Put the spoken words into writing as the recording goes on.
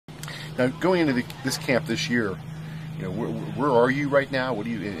Now, going into this camp this year, you know, where are you right now? What are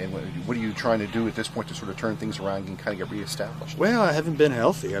you trying to do at this point to sort of turn things around and kind of get reestablished? Well, I haven't been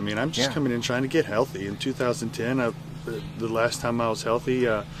healthy. I mean, I'm just coming in trying to get healthy. In 2010, the last time I was healthy,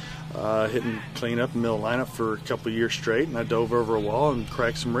 hitting cleanup and middle lineup for a couple of years straight, and I dove over a wall and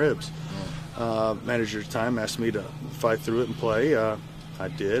cracked some ribs. Manager at the time asked me to fight through it and play. I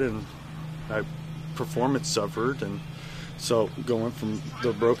did, and my performance suffered, and so going from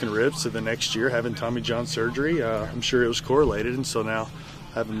the broken ribs to the next year having Tommy John surgery, I'm sure it was correlated, and so now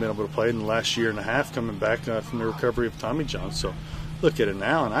I haven't been able to play in the last year and a half coming back from the recovery of Tommy John. So look at it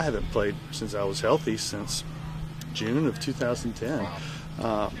now, and I haven't played since I was healthy since June of 2010.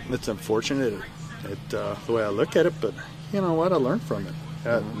 It's unfortunate the way I look at it, but you know what? I learned from it.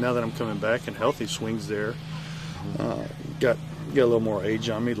 Now that I'm coming back and healthy, swings there. Got a little more age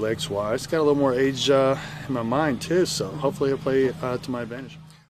on me, legs wise. Got a little more age in my mind too, so hopefully I'll play to my advantage.